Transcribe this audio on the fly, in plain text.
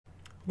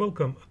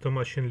Welcome to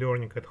Machine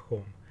Learning at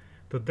Home.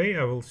 Today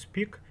I will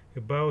speak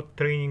about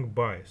training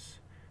bias.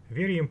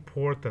 Very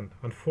important,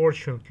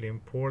 unfortunately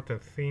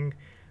important thing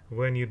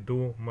when you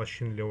do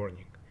machine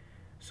learning.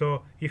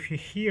 So if you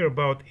hear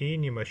about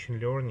any machine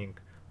learning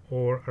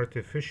or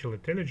artificial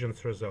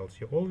intelligence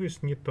results, you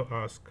always need to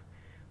ask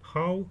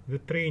how the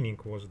training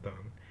was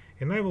done.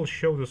 And I will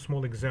show the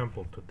small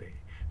example today.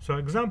 So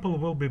example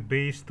will be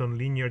based on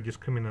linear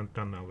discriminant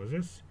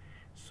analysis.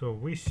 So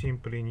we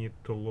simply need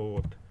to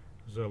load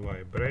the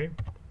library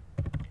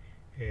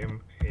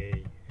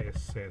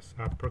MASS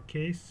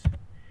uppercase,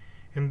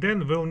 and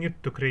then we'll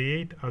need to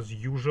create as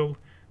usual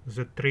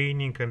the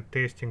training and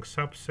testing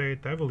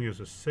subset. I will use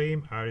the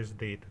same ARIS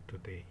data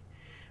today,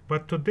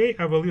 but today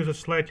I will use a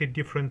slightly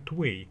different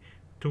way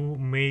to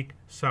make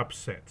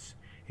subsets.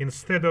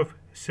 Instead of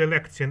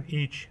selecting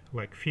each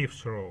like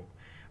fifth row,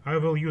 I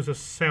will use a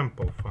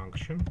sample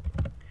function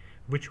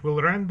which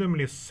will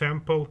randomly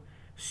sample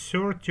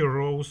 30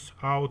 rows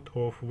out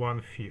of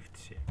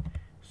 150.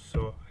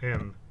 So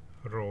n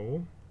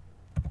row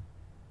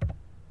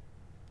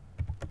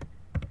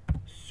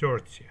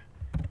 30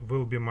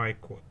 will be my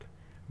code.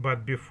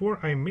 But before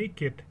I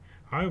make it,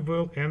 I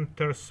will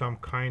enter some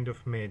kind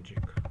of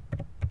magic.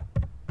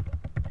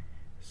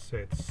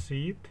 Set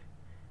seed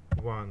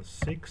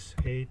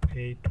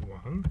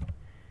 16881,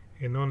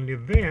 and only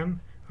then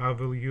I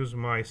will use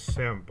my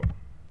sample.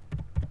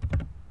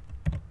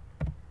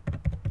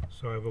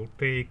 So I will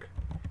take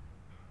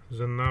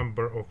the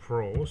number of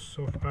rows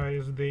of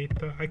ARIS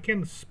data. I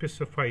can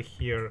specify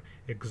here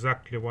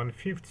exactly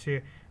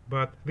 150,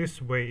 but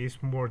this way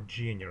is more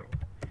general.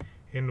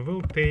 And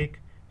we'll take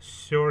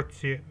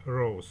 30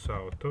 rows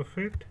out of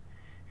it,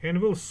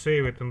 and we'll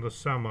save it in the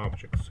sum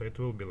object. So it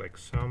will be like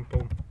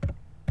sample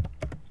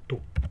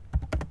 2.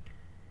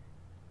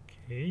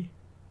 Okay.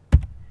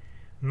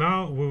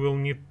 Now we will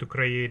need to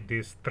create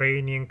this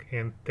training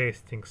and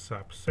testing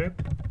subset.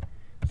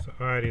 So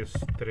ARIS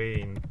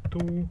train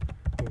 2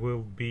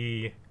 will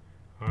be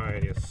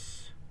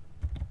ARIS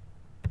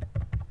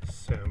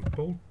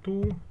sample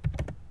 2.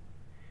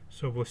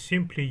 So we'll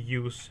simply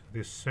use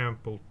this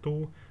sample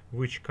 2,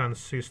 which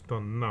consists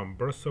on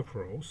numbers of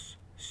rows,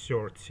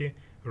 30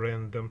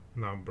 random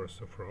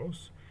numbers of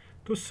rows,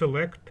 to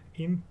select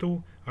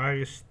into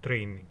ARIS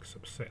training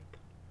subset.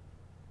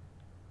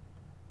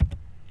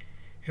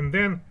 And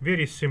then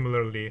very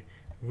similarly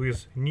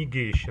with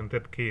negation,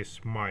 that case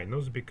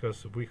minus,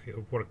 because we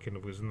are working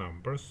with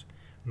numbers,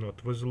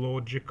 not with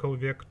logical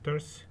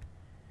vectors,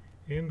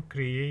 and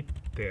create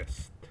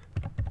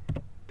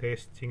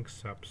testing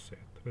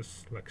subset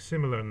with like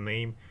similar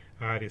name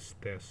ARIS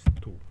test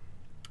 2.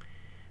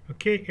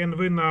 Okay, and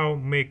we now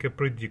make a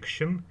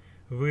prediction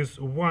with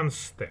one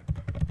step.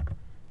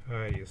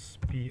 ARIS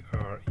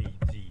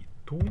PRED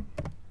 2.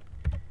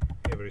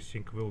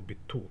 Everything will be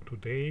 2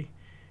 today.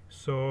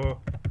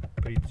 So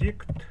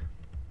predict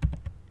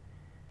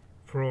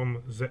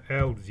from the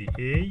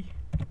LDA,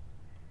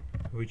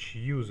 which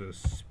uses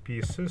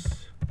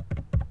species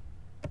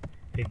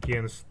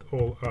against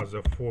all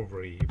other 4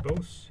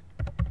 variables,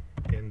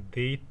 and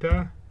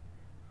data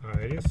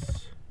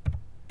ARIS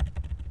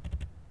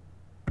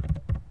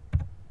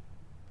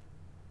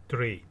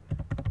train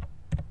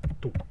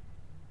 2.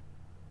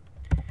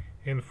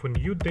 And for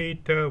new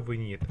data we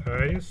need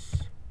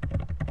ARIS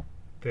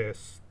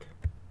test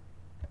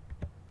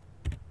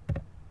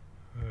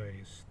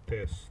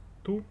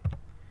 2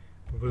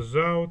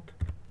 without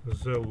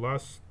the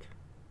last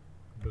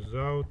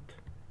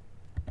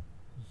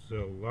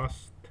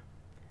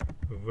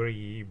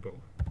variable,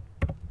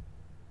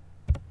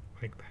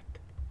 like that.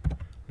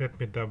 Let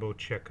me double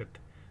check it.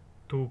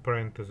 2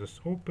 parentheses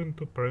open,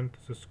 2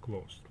 parentheses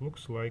closed.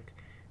 Looks like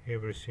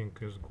everything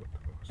is good.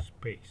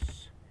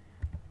 Space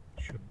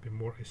should be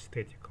more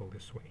aesthetical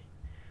this way.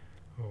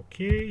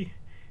 Okay,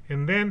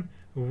 and then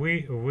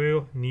we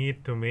will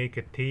need to make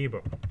a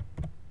table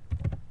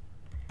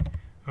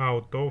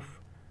out of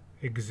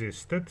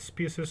existed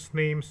species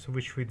names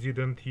which we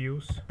didn't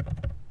use.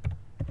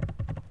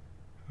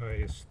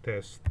 ARIS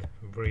test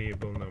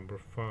variable number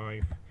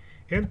 5,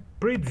 and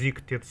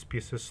predicted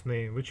species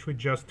name which we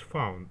just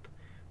found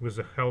with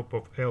the help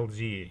of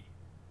LDA.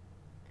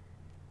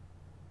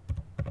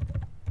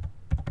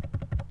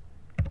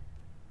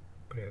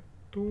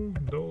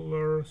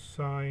 $2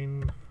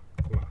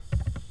 class.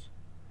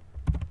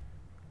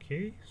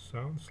 Okay,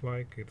 sounds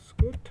like it's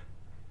good.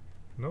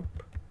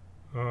 Nope.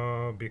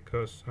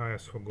 Because I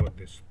forgot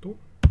this too.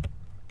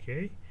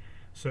 Okay,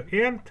 so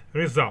and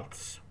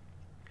results.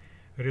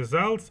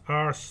 Results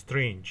are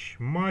strange,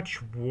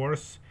 much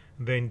worse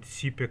than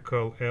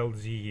typical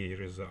LDA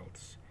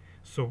results.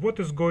 So what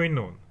is going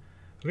on?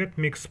 Let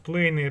me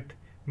explain it,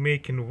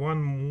 making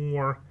one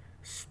more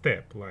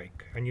step.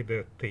 Like I need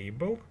a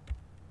table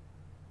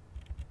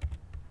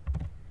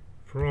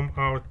from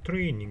our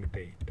training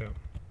data.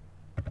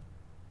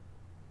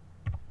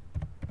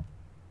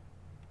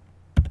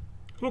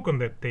 Look on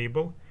that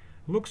table.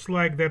 Looks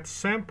like that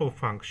sample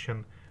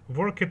function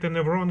worked in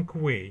a wrong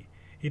way.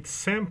 It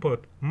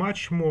sampled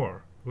much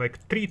more, like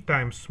 3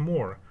 times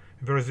more,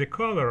 where the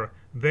color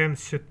than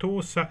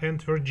Setosa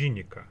and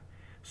Virginica.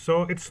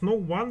 So it's no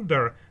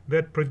wonder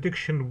that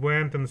prediction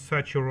went in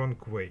such a wrong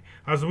way.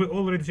 As we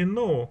already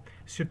know,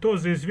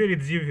 Setosa is very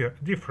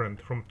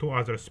different from two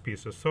other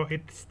species, so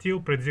it still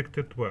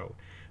predicted well.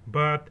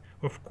 But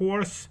of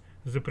course,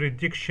 the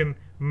prediction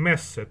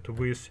messed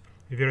with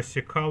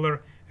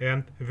versicolor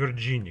and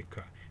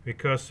Virginica,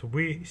 because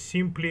we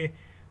simply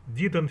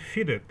didn't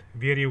feed it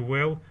very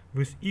well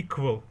with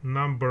equal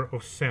number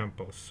of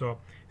samples. So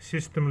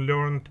system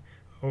learned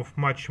of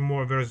much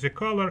more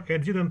versicolor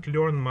and didn't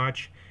learn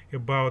much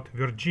about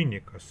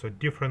Virginica. So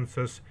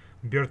differences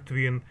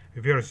between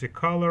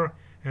versicolor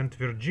and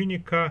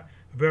Virginica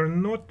were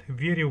not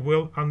very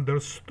well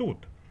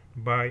understood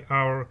by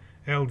our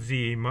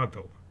LDA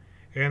model.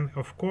 And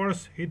of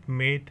course it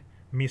made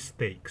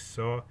mistakes.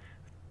 So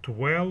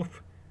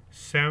 12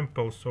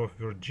 samples of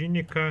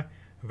Virginica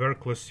were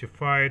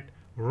classified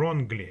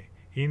wrongly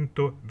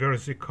into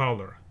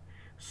versicolor.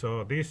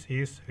 So this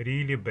is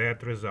really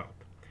bad result.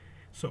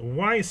 So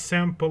why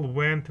sample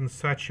went in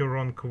such a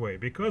wrong way?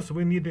 Because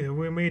we made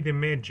a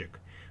magic.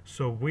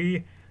 So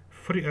we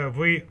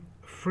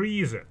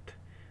freeze it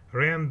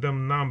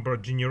random number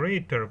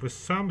generator with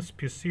some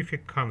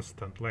specific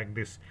constant like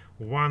this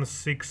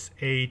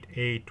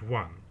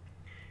 16881,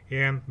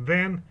 and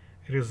then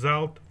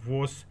result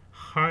was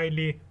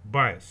highly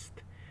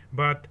biased.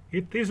 But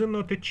it is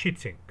not a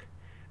cheating.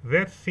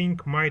 That thing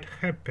might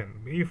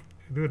happen if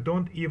we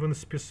don't even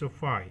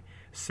specify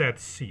set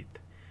seed.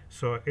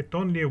 So it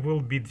only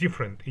will be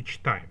different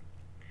each time.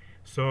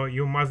 So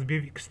you must be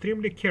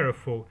extremely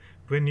careful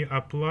when you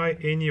apply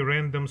any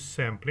random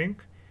sampling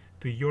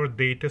to your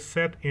data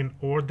set in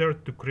order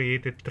to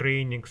create a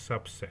training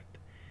subset.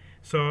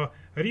 So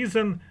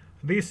reason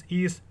this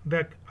is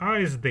that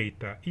IRIS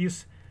data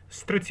is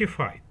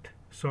stratified.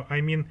 So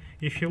I mean,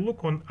 if you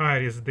look on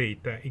IRIS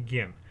data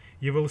again,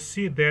 you will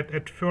see that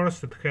at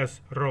first it has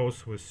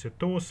rows with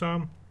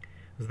Setosa,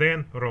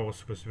 then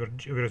rows with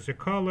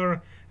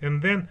versicolor,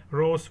 and then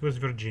rows with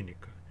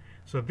Virginica.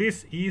 So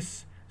this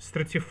is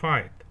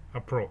stratified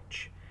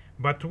approach.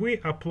 But we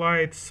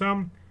applied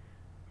some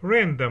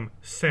random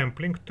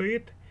sampling to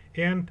it,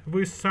 and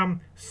with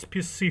some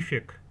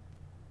specific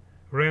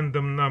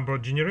random number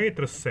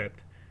generator set,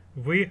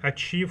 we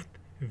achieved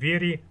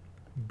very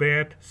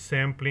bad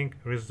sampling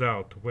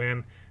result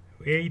when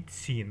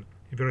 18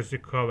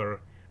 versicolor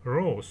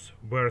rows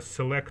were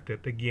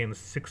selected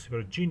against 6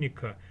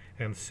 Virginica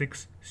and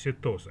 6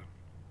 Setosa.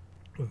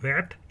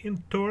 That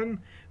in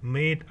turn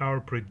made our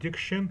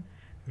prediction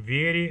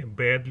very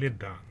badly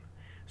done.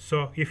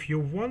 So if you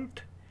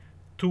want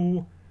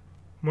to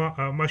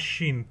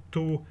machine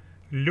to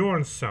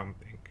learn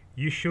something,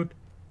 you should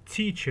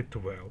teach it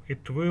well.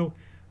 It will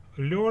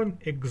learn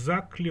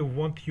exactly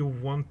what you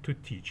want to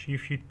teach.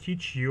 If you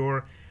teach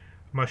your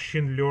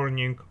machine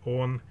learning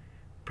on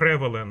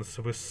prevalence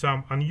with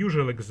some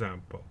unusual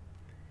example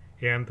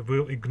and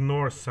will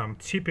ignore some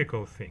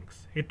typical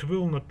things, it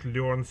will not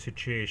learn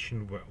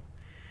situation well.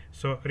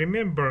 So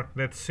remember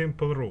that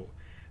simple rule.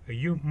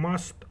 You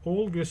must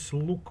always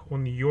look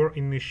on your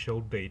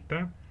initial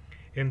data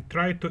and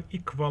try to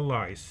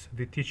equalize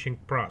the teaching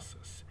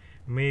process.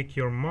 Make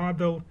your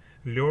model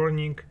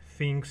learning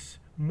things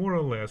more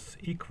or less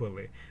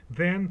equally.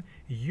 Then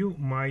you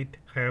might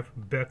have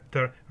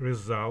better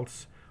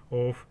results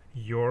of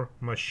your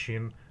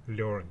machine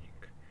learning.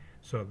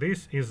 So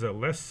this is a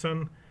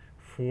lesson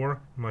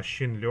for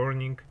machine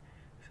learning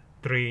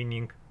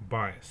training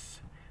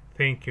bias.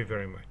 Thank you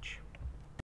very much.